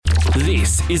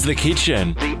This is The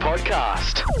Kitchen. The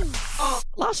podcast.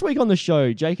 Last week on the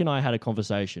show, Jake and I had a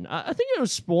conversation. I think it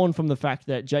was spawned from the fact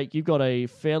that, Jake, you've got a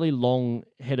fairly long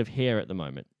head of hair at the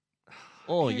moment.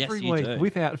 Oh, Every yes, you week, do.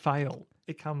 without fail,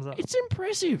 it comes up. It's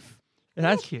impressive.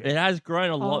 Thank you. It has grown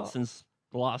a lot Oh. since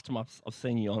the last time I've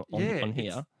seen you on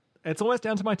here. It's almost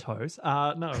down to my toes.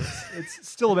 No, it's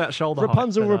still about shoulder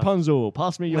Rapunzel, height. but, Rapunzel,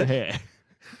 pass me your hair.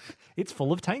 It's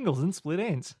full of tangles and split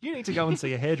ends. You need to go and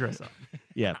see a hairdresser.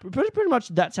 Yeah, pretty much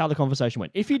that's how the conversation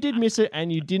went. If you did miss it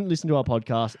and you didn't listen to our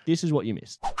podcast, this is what you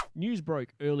missed. News broke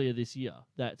earlier this year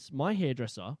that my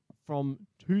hairdresser from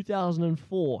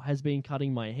 2004 has been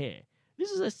cutting my hair.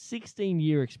 This is a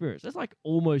 16-year experience. That's like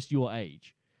almost your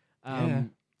age. Yeah.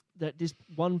 That this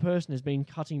one person has been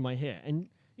cutting my hair. And,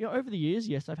 you know, over the years,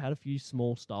 yes, I've had a few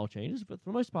small style changes, but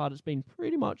for the most part, it's been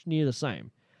pretty much near the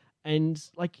same. And,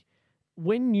 like,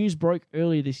 when news broke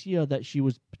earlier this year that she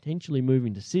was potentially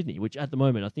moving to Sydney, which at the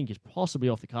moment I think is possibly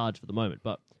off the cards for the moment,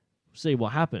 but we'll see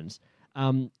what happens,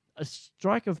 a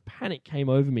strike of panic came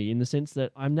over me in the sense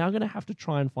that I'm now going to have to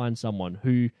try and find someone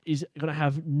who is going to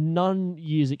have none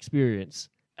years experience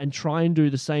and try and do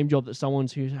the same job that someone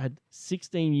who's had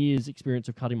 16 years experience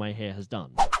of cutting my hair has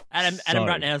done. Adam So-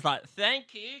 right now is like,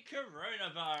 thank you,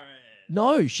 coronavirus.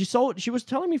 No, she was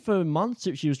telling me for months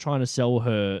that she was trying to sell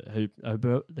her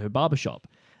barbershop.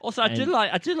 Also, I did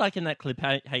And- like in that clip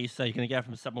how you say you're going to go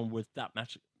from someone with that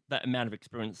amount of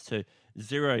experience to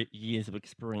 0 years of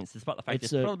experience, despite the fact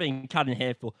It's they've probably been cutting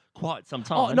hair for quite some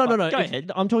time. Oh, no. Go It's-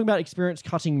 ahead. I'm talking about experience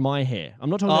cutting my hair. I'm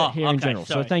not talking about hair in okay, general.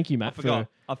 sorry. So thank you, Matt.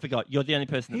 I forgot. You're the only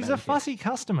person. He's that a matters here. fussy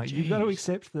customer. You've got to Jeez.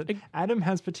 accept that Adam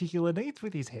has particular needs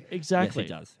with his hair. Exactly.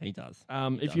 Yes, he does.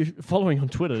 If you're following on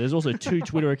Twitter, there's also 2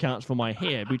 Twitter accounts for my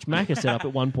hair, which Mac has set up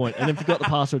at one point, and then forgot the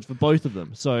passwords for both of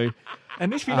them. So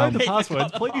And if you know the He's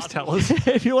passwords, got the please tell us.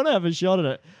 if you want to have a shot at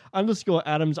it,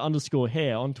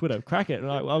 _Adams_hair on Twitter, crack it, and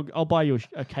I'll buy you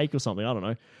a cake or something. I don't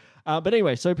know. But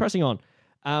anyway, so pressing on.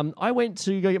 I went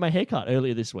to go get my hair cut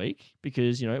earlier this week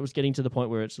because, you know, it was getting to the point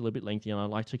where it's a little bit lengthy and I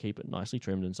like to keep it nicely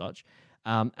trimmed and such.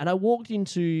 And I walked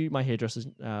into my hairdresser's,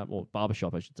 or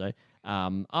barbershop, I should say,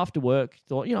 after work,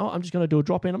 thought, you know, I'm just going to do a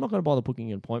drop-in. I'm not going to bother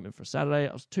booking an appointment for Saturday.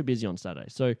 I was too busy on Saturday.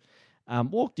 So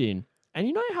walked in, and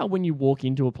you know how when you walk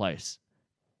into a place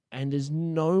and there's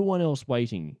no one else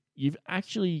waiting, you've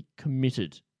actually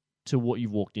committed to what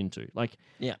you've walked into. Like,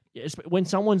 Yeah. when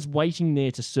someone's waiting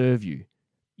there to serve you,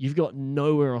 you've got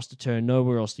nowhere else to turn,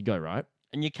 nowhere else to go, right?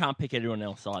 And you can't pick anyone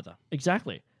else either.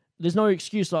 Exactly. There's no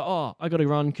excuse like, oh, I got to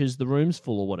run because the room's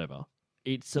full or whatever.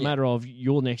 It's a matter of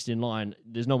you're next in line.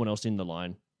 There's no one else in the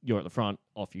line. You're at the front.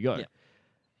 Off you go. Yeah.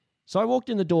 So I walked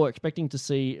in the door expecting to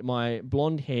see my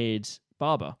blonde-haired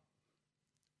barber.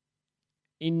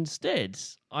 Instead,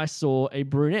 I saw a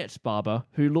brunette barber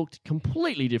who looked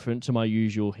completely different to my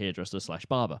usual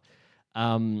hairdresser/barber.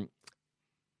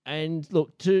 And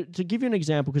look, to give you an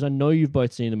example, because I know you've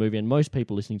both seen the movie and most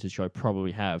people listening to the show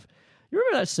probably have. You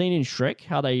remember that scene in Shrek,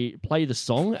 how they play the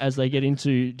song as they get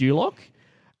into Duloc?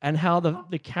 And how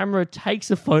the camera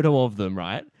takes a photo of them,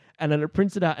 right? And then it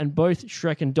prints it out, and both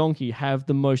Shrek and Donkey have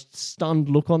the most stunned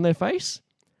look on their face.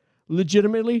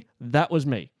 Legitimately, that was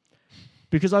me.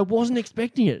 Because I wasn't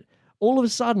expecting it. All of a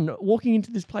sudden, walking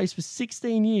into this place for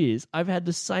 16 years, I've had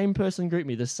the same person greet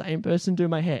me, the same person do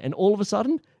my hair, and all of a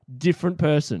sudden, different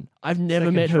person. I've never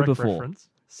Second met her Shrek before. reference.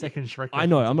 Second Shrek I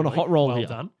know, reference, I'm on a Billy. hot roll well here.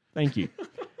 done. Thank you.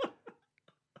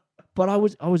 But I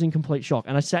was in complete shock,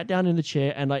 and I sat down in the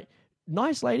chair, and like,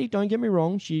 nice lady, don't get me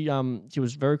wrong. She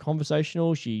was very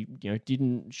conversational. She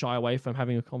didn't shy away from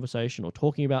having a conversation or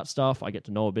talking about stuff. I get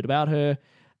to know a bit about her,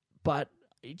 but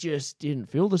it just didn't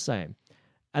feel the same.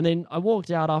 And then I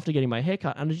walked out after getting my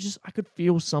haircut, and I could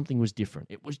feel something was different.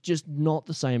 It was just not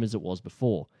the same as it was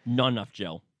before. Not enough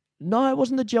gel. No, it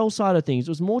wasn't the gel side of things.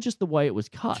 It was more just the way it was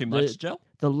cut. Too much gel?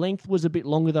 The length was a bit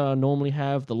longer than I normally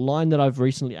have. The line that I've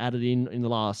recently added in the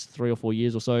last 3 or 4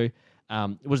 years or so,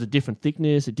 it was a different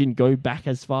thickness. It didn't go back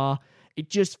as far. It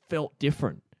just felt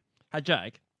different. Hey,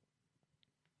 Jake,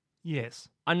 Yes.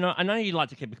 I know you like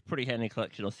to keep a pretty handy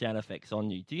collection of sound effects on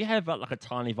you. Do you have like a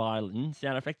tiny violin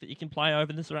sound effect that you can play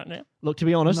over this right now? Look, to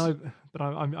be honest, No, but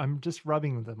I'm just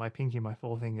rubbing my pinky and my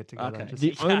forefinger together. Okay.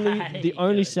 Just- the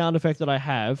only sound effect that I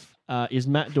have is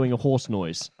Matt doing a horse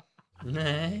noise,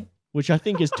 which I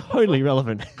think is totally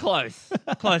relevant. Close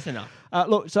enough.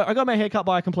 Look, so I got my hair cut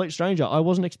by a complete stranger. I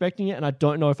wasn't expecting it, and I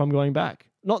don't know if I'm going back.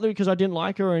 Not because I didn't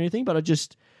like her or anything, but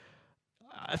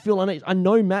I feel uneasy. I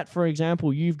know, Matt, for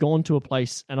example, you've gone to a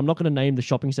place, and I'm not going to name the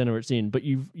shopping center it's in, but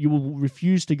you will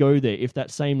refuse to go there if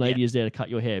that same lady is there to cut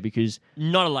your hair because...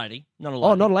 Not a lady.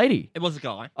 Oh, not a lady. It was a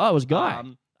guy. Oh, it was a guy.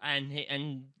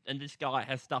 and this guy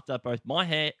has stuffed up both my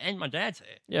hair and my dad's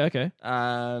hair. Yeah, okay.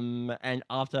 And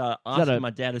after that asking my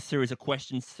dad a series of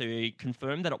questions to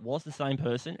confirm that it was the same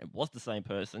person,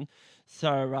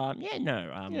 So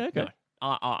Yeah, okay.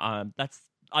 No.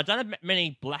 I don't have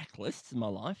many blacklists in my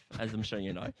life, as I'm sure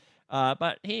you know.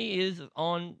 But he is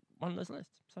on one of those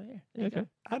lists. So yeah, there you go.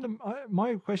 Adam,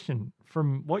 my question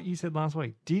from what you said last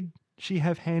week, did she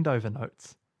have handover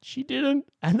notes? She didn't,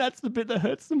 and that's the bit that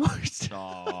hurts the most.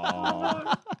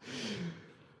 Oh.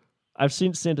 I've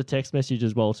since sent a text message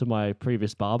as well to my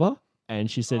previous barber,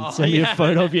 and she said, Oh, send me a yeah.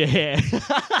 photo of your hair.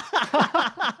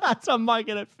 So I might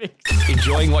get it fixed.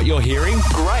 Enjoying what you're hearing?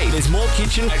 Great. There's more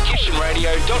Kitchen at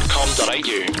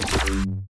kitchenradio.com.au.